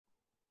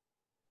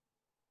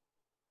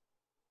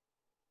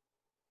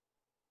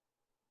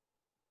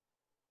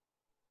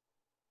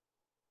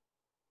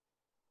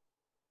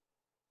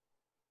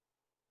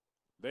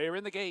They're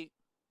in the gate.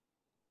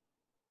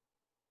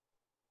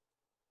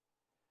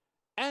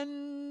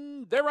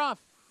 And they're off.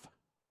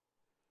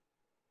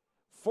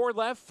 4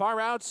 left, far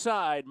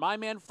outside. My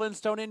Man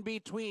Flintstone in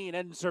between,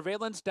 and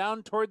Surveillance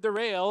down toward the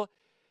rail.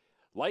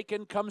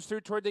 Lycan comes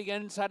through toward the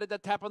inside of the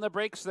tap on the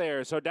brakes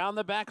there. So down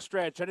the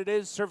backstretch, and it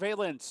is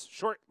Surveillance.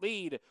 Short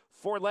lead,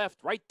 4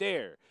 left, right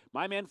there.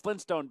 My Man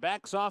Flintstone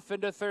backs off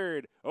into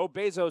third.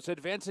 Besos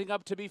advancing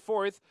up to be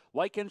fourth.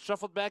 Lycan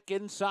shuffled back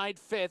inside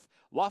fifth.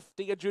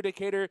 Lofty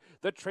Adjudicator,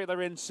 the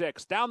trailer in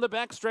sixth. Down the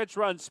backstretch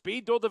run,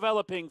 Speed Duel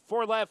developing,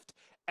 4 left.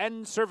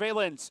 And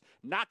Surveillance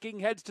knocking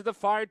heads to the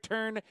far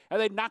turn,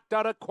 and they knocked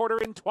out a quarter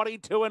in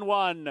 22 and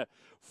 1.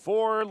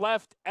 4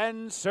 left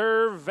and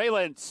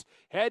Surveillance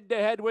head to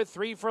head with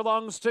 3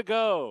 furlongs to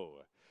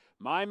go.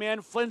 My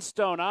Man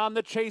Flintstone on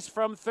the chase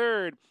from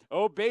third.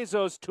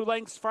 Besos 2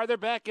 lengths farther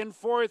back in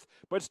fourth,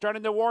 but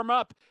starting to warm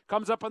up.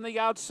 Comes up on the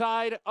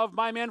outside of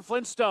My Man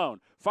Flintstone.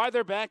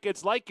 Farther back,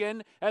 it's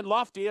Lycan and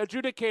Lofty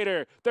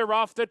Adjudicator. They're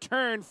off the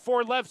turn.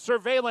 4 left,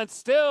 Surveillance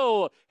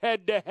still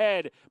head to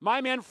head. My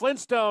Man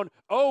Flintstone,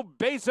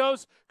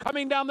 Besos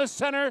coming down the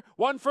center.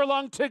 1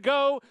 furlong to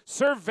go.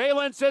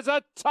 Surveillance is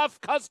a tough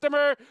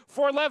customer.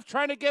 4 left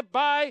trying to get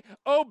by.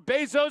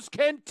 Besos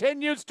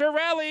continues to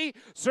rally.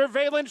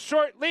 Surveillance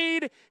short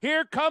lead.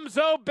 Here comes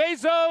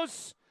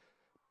Besos.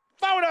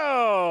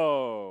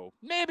 Photo!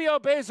 Maybe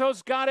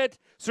Besos got it.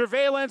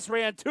 Surveillance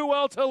ran too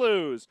well to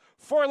lose.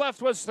 4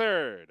 left was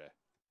third.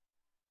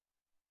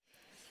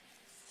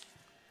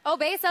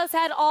 Besos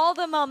had all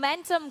the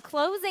momentum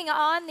closing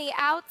on the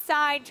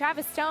outside.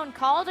 Travis Stone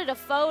called it a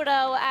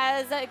photo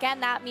as,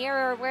 again, that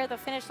mirror where the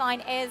finish line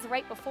is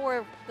right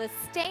before the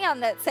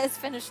stand that says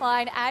finish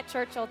line at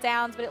Churchill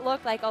Downs, but it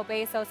looked like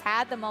Besos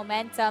had the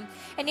momentum.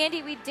 And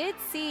Andy, we did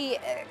see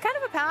kind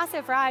of a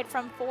passive ride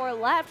from 4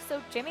 left,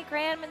 so Jimmy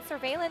Graham and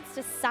Surveillance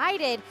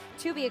decided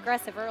to be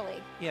aggressive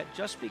early. Yeah,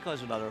 just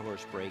because another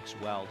horse breaks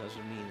well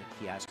doesn't mean that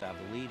he has to have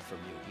a lead from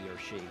you, he or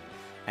she.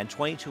 And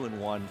 22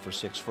 and 1 for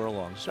 6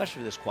 furlongs,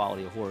 especially for this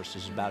quality of horse,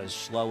 is about as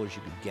slow as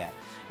you could get.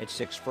 At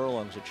 6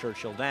 furlongs at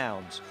Churchill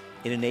Downs,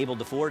 it enabled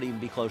the Ford to even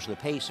be close to the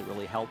pace. It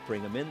really helped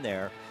bring him in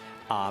there,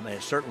 and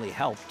it certainly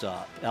helped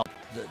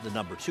the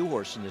number 2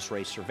 horse in this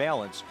race,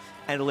 Surveillance,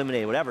 and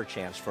eliminate whatever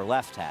chance for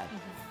left had.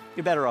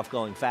 You're better off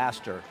going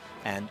faster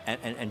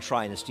and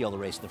trying to steal the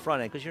race in the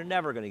front end, because you're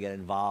never going to get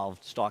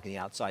involved stalking the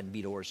outside and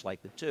beat a horse like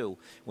the 2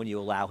 when you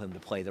allow him to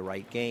play the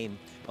right game.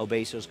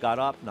 Besos got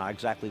up, not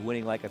exactly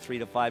winning like a 3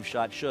 to 5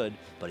 shot should,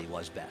 but he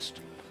was best.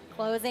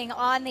 Closing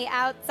on the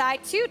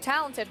outside, 2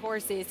 talented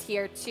horses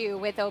here too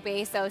with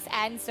Besos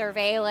and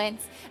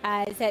Surveillance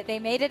as they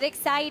made it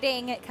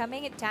exciting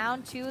coming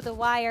down to the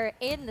wire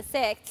in the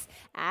 6th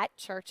at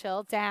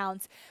Churchill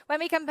Downs. When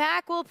we come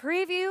back, we'll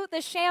preview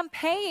the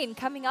Champagne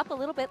coming up a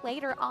little bit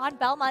later on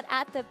Belmont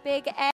at the Big End.